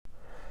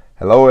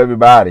Hello,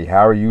 everybody.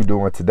 How are you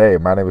doing today?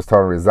 My name is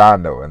Tony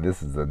Rizzondo, and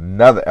this is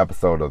another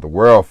episode of the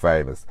world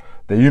famous,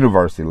 the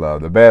University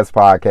Love, the best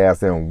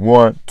podcast in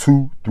 1,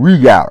 2,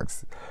 3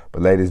 galaxies.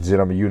 But ladies and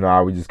gentlemen, you know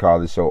how we just call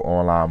this show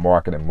Online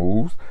Marketing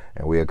Moves,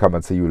 and we are coming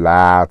to you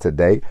live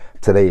today.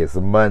 Today is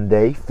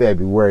Monday,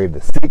 February the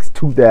 6th,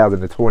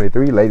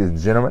 2023. Ladies and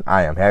gentlemen,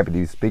 I am happy to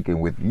be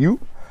speaking with you.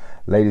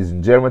 Ladies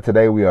and gentlemen,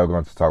 today we are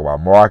going to talk about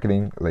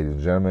marketing. Ladies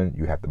and gentlemen,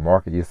 you have to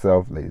market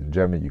yourself. Ladies and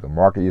gentlemen, you can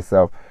market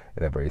yourself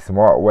in a very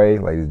smart way.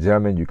 Ladies and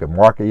gentlemen, you can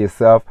market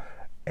yourself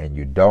and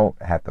you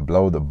don't have to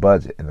blow the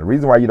budget. And the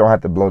reason why you don't have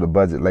to blow the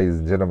budget, ladies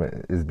and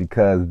gentlemen, is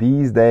because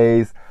these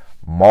days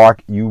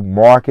you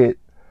market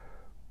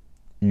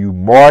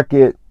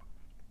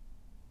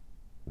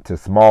to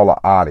smaller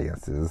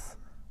audiences,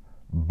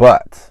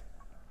 but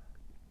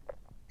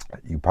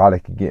you probably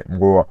could get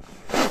more.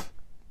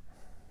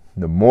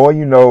 The more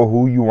you know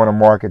who you want to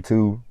market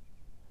to,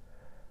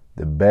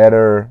 the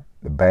better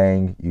the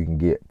bang you can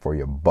get for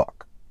your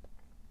buck.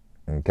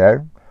 Okay?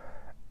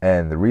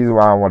 And the reason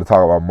why I want to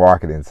talk about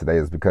marketing today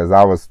is because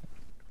I was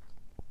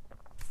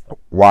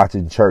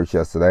watching church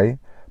yesterday,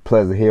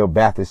 Pleasant Hill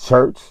Baptist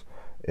Church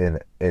in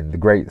the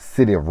great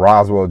city of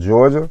Roswell,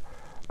 Georgia.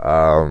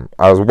 I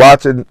was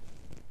watching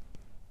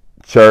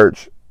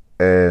church,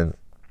 and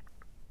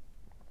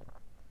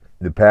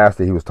the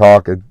pastor, he was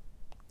talking,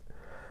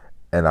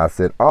 and I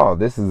said, "Oh,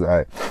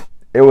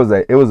 it was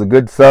a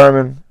good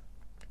sermon,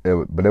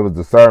 but it was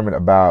a sermon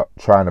about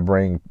trying to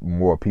bring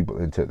more people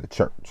into the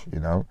church, you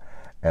know."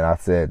 And I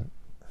said,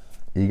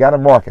 "You got to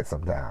market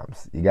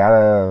sometimes. You got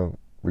to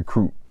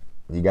recruit.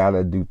 You got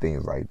to do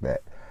things like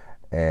that,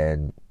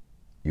 and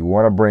you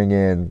want to bring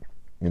in,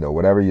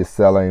 whatever you're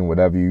selling,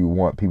 whatever you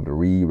want people to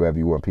read, whatever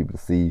you want people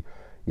to see.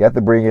 You have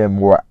to bring in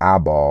more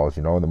eyeballs.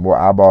 The more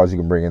eyeballs you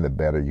can bring in, the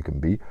better you can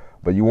be."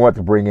 But you want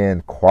to bring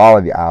in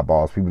quality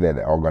eyeballs, people that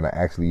are going to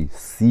actually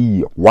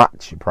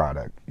watch your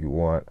product. You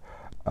want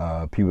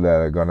people that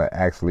are going to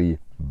actually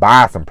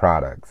buy some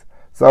products.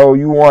 So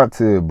you want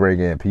to bring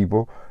in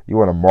people. You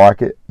want to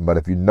market. But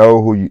if you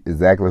know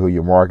exactly who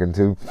you're marketing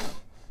to,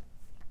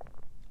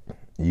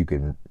 you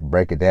can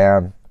break it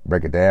down some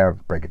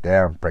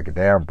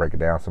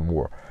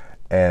more.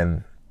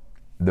 And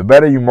the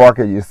better you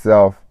market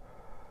yourself,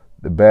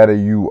 the better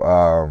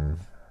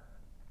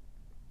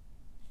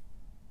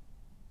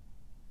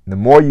the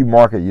more you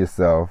market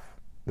yourself,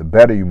 the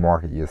better you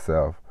market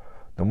yourself,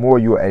 the more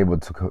you're able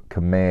to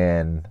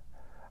command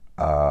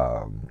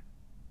a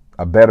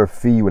better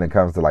fee when it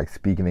comes to like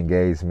speaking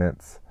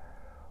engagements,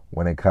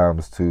 when it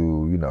comes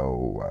to, you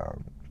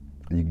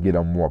can get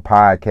on more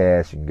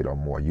podcasts, you can get on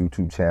more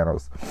YouTube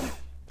channels.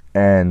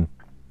 And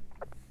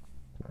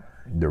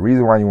the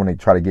reason why you want to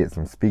try to get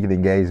some speaking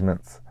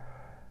engagements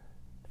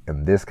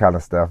and this kind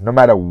of stuff, no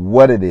matter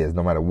what it is,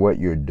 no matter what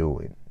you're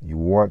doing, you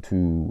want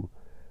to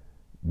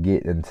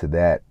get into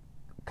that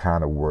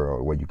kind of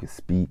world where you can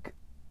speak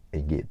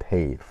and get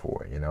paid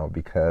for it,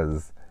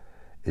 because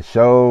it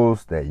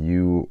shows that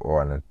you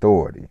are an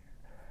authority,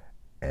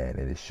 and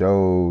it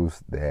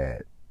shows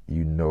that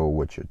you know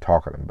what you're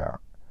talking about.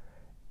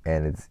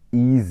 And it's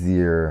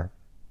easier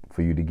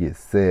for you to get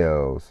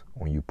sales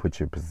when you put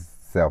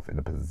yourself in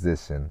a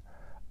position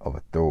of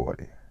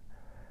authority.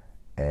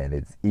 And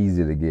it's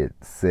easier to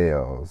get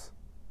sales.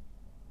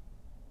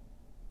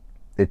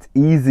 It's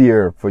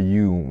easier for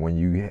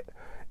you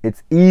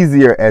it's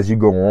easier as you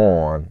go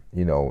on,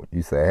 you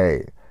say,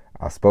 "Hey,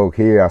 I spoke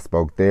here, I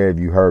spoke there. If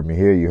you heard me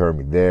here, you heard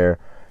me there."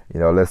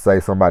 Let's say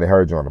somebody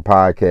heard you on the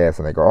podcast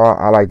and they go, "Oh,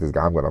 I like this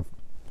guy. I'm going to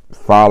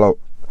follow.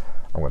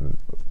 I'm going to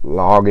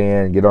log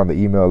in, get on the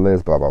email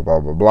list, blah, blah, blah,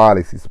 blah, blah."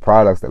 They see some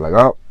products. They're like,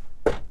 "Oh,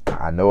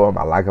 I know them.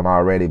 I like them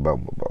already, but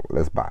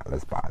let's buy.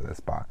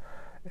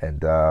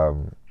 And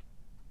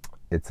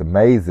it's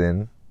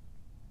amazing,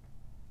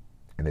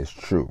 and it's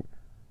true.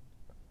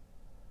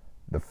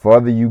 The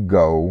further you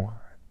go,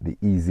 the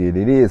easier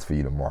it is for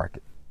you to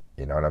market.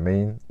 You know what I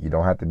mean? You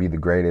don't have to be the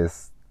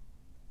greatest.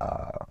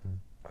 You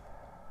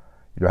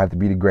don't have to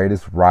be the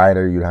greatest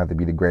writer. You don't have to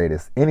be the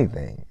greatest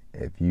anything.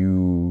 If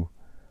you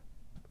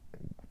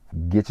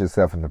get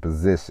yourself in the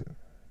position,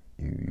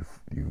 you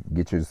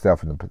get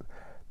yourself in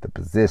the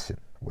position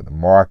where the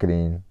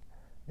marketing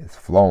is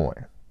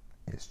flowing,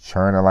 it's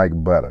churning like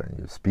butter.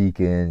 You're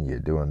speaking, you're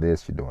doing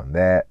this, you're doing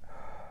that.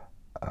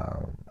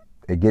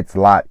 It gets a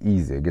lot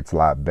easier, it gets a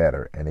lot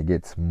better, and it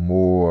gets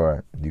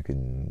more. You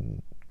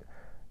can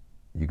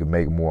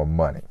make more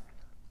money.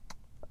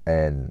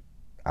 And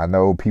I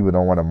know people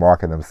don't want to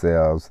market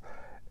themselves.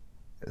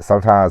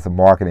 Sometimes the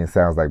marketing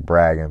sounds like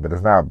bragging, but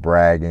it's not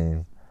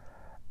bragging.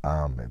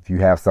 If you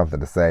have something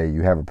to say,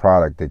 you have a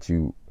product that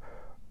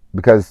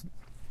because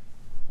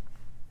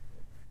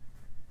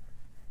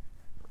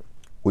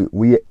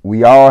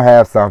we all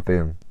have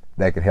something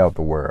that can help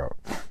the world.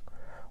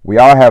 We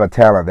all have a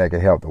talent that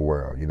can help the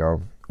world,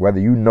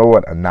 whether you know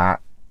it or not,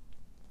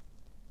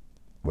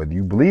 whether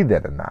you believe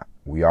that or not.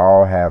 We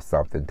all have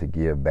something to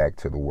give back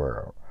to the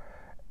world.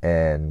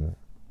 And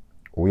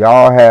we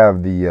all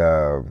have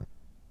the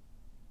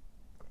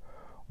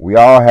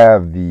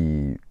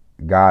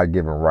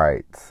God-given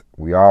rights.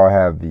 We all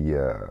have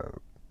the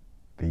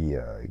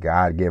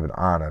God-given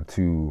honor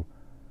to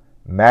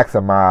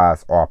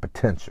maximize our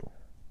potential.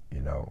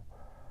 You know,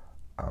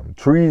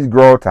 trees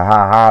grow to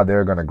how high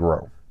they're gonna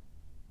grow,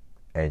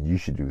 and you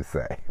should do the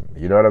same.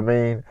 You know what I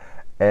mean?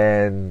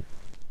 And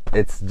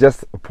it's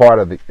just a part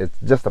of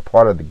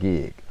the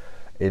gig.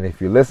 And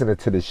if you're listening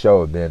to the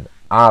show, then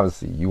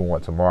obviously you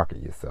want to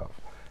market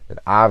yourself. Then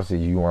obviously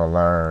you want to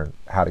learn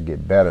how to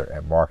get better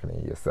at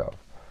marketing yourself.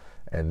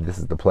 And this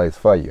is the place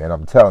for you. And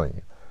I'm telling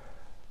you,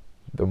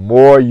 the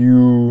more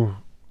you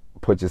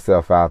put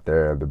yourself out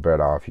there, the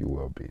better off you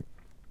will be.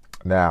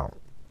 Now,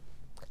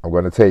 I'm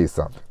going to tell you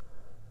something.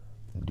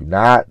 Do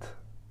not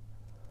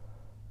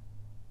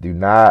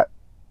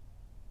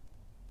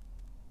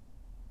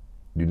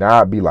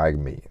be like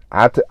me.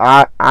 I took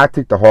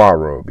the hard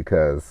road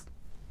because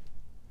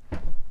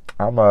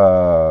I'm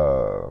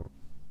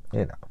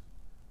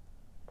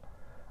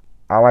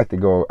I like to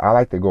go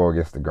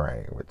against the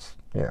grain, which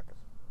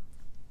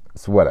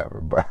it's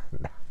whatever. But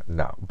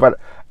no, but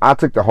I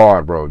took the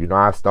hard road. You know,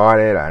 I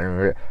started. I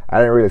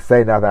didn't really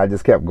say nothing. I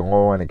just kept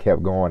going and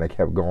kept going and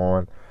kept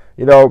going.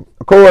 You know,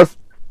 of course,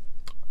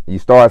 you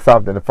start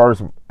something the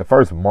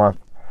first month.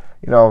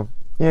 You know,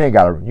 you don't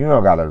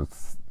gotta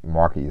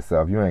market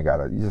yourself. You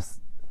just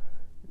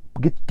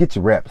get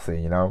your reps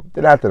in. You know,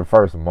 then after the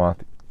first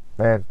month,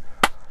 man,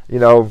 you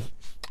know,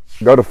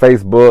 go to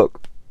Facebook,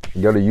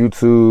 go to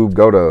YouTube,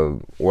 go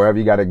to wherever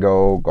you gotta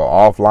go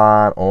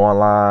offline,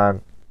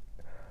 online,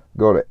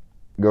 go to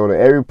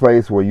every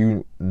place where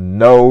you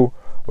know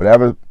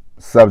whatever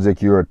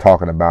subject you're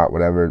talking about,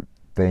 whatever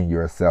thing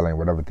you're selling,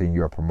 whatever thing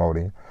you're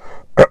promoting.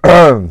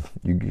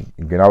 You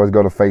can always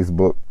go to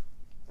Facebook.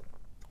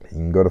 You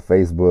can go to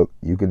Facebook.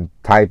 You can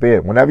type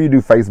in. Whenever you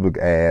do Facebook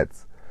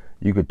ads,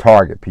 you can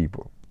target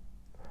people.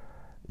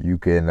 You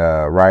can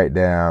write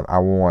down, I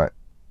want,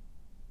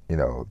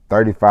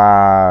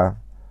 35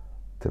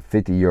 to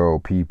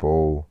 50-year-old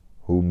people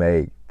who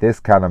make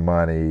this kind of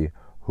money,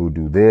 who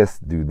do this,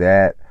 do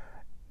that,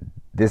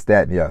 this,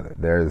 that, and the other.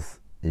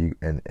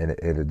 And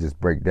it'll just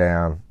break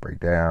down.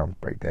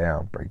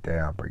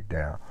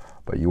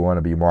 But you want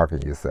to be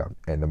marketing yourself.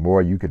 And the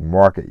more you can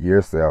market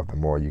yourself, the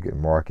more you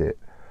can market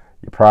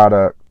your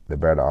product, the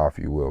better off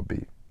you will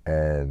be.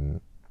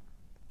 And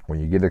when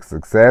you get a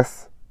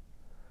success,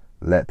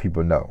 let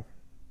people know.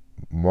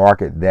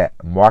 Market that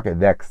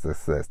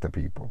success to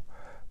people.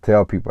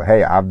 Tell people,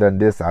 hey, I've done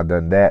this, I've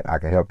done that. I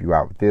can help you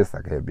out with this,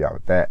 I can help you out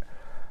with that.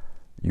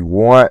 You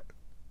want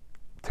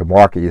to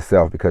market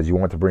yourself because you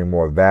want to bring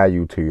more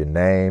value to your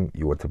name.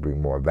 You want to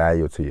bring more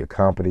value to your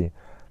company.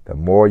 The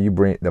more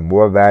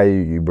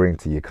value you bring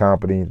to your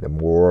company, the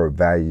more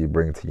value you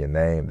bring to your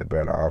name, the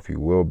better off you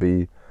will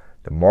be.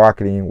 The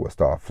marketing will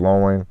start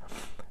flowing.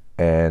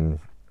 And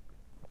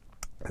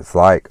it's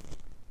like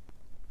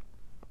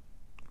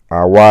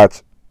I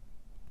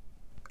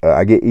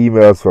get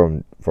emails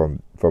from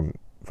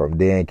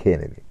Dan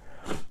Kennedy.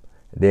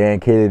 Dan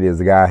Kennedy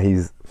is a guy,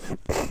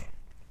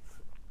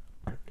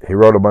 he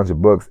wrote a bunch of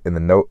books, and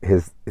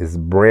his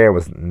brand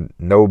was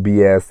No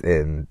BS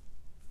and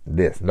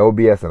this. No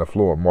BS in the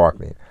floor of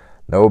marketing.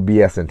 No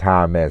BS in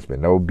time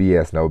management. No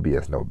BS, no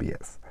BS, no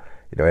BS.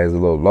 It has a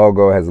little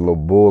logo, has a little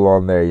bull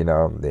on there,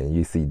 Then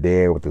you see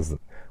Dan with the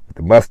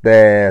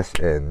mustache,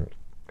 and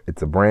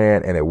it's a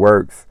brand, and it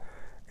works.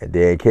 And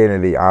Dan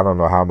Kennedy, I don't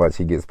know how much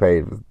he gets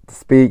paid to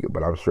speak,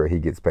 but I'm sure he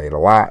gets paid a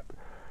lot.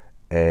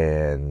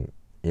 And,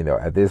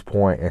 at this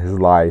point in his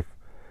life,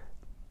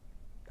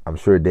 I'm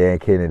sure Dan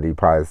Kennedy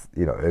probably,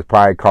 it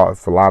probably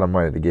costs a lot of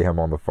money to get him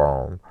on the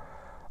phone.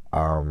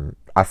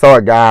 I saw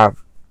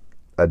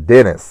a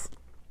dentist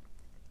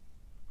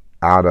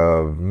out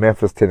of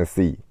Memphis,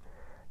 Tennessee.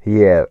 He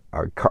had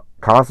a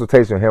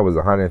consultation with him was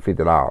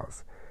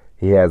 $150.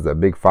 He has a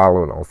big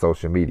following on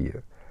social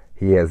media.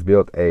 He has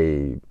built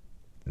a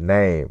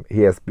name.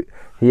 He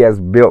has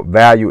built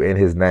value in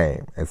his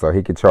name, and so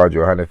he can charge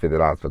you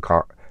 $150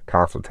 for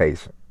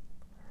consultation.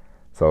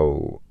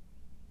 So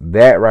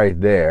that right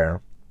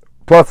there,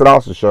 plus the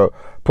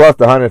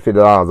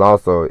 $150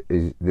 also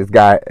is this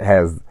guy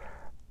has.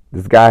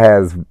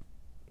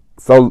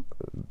 So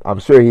I'm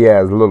sure he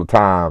has a little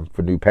time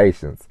for new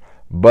patients,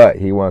 but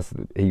he wants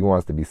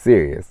to be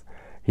serious.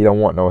 He don't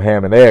want no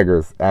ham and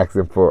eggers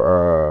asking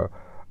for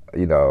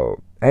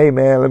hey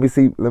man, let me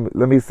see.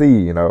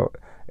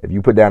 If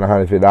you put down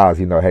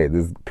 $150, hey,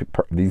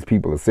 these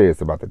people are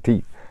serious about the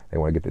teeth. They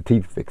want to get the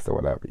teeth fixed or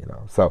whatever,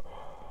 So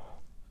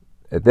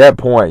at that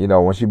point,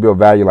 once you build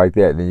value like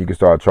that, then you can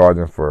start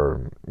charging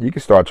for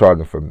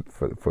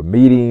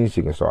meetings.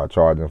 You can start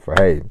charging for,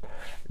 hey,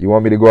 you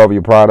want me to go over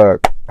your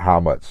product? How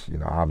much?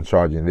 I'm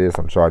charging this,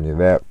 I'm charging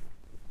that.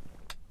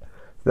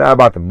 It's not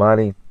about the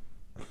money.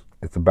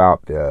 It's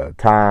about the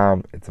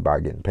time. It's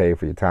about getting paid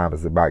for your time.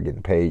 It's about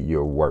getting paid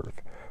your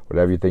worth.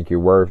 Whatever you think you're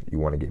worth, you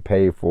want to get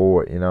paid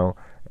for it, and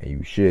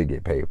you should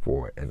get paid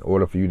for it. In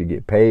order for you to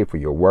get paid for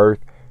your worth,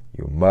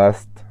 you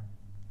must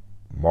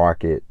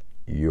market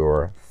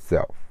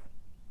yourself.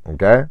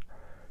 Okay?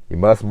 You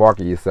must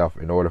market yourself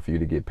in order for you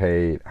to get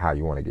paid how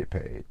you want to get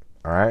paid.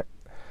 All right?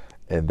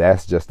 And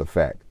that's just a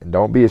fact. And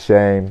don't be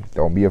ashamed.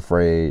 Don't be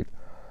afraid.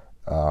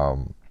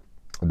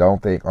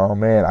 Don't think, oh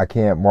man, I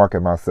can't market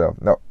myself.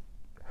 No,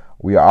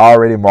 we are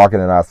already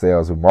marketing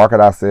ourselves. We market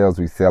ourselves.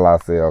 We sell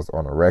ourselves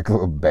on a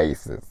regular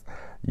basis.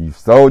 You've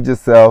sold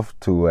yourself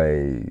to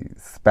a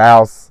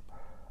spouse,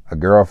 a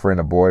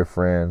girlfriend, a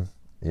boyfriend.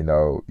 You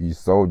know, you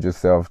sold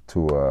yourself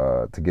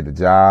to get a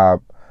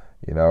job.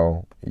 You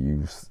know,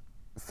 you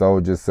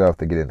sold yourself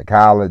to get into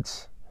college.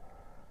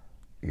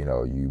 You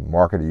know, you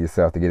marketed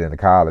yourself to get into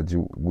college.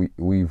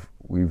 We've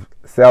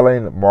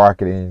selling,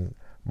 marketing,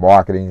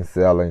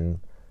 selling.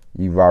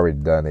 You've already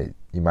done it.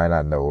 You might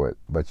not know it,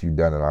 but you've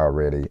done it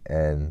already.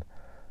 And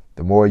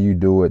the more you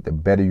do it, the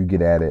better you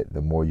get at it.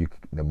 The more you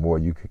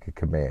can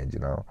command.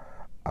 You know,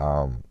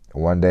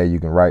 one day you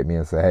can write me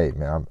and say, "Hey,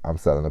 man, I'm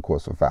selling a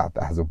course for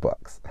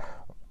 $5,000.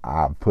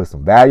 I'll put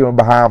some value in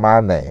behind my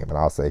name, and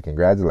I'll say,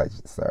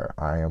 congratulations, sir.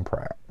 I am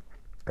proud."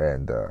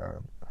 And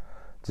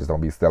just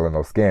don't be selling no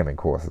scamming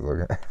courses,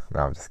 okay?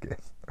 No, I'm just kidding.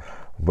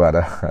 But,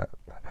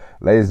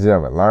 ladies and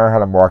gentlemen, learn how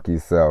to market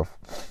yourself.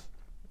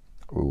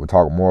 We will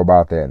talk more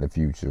about that in the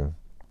future.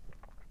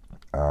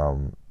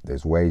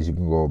 There's ways you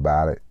can go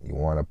about it. You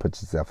want to put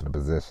yourself in a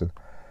position.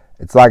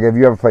 It's like if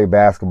you ever play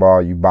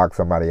basketball, you box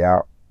somebody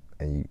out,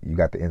 and you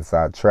got the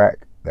inside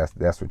track.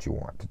 That's what you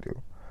want to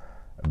do.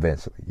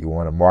 Eventually, you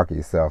want to market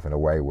yourself in a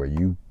way where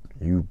you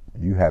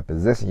have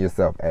positioned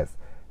yourself as,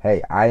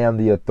 hey, I am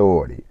the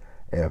authority.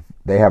 If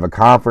they have a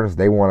conference,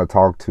 they want to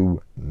talk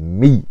to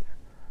me.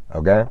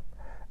 Okay?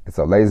 And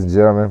so, ladies and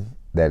gentlemen,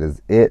 that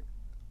is it.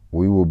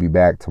 We will be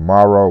back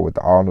tomorrow with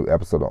the all-new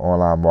episode of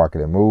Online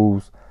Marketing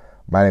Moves.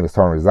 My name is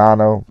Tony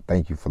Rizzano.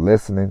 Thank you for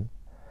listening.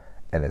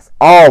 And as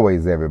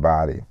always,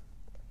 everybody,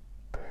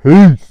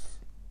 peace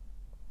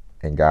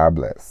and God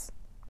bless.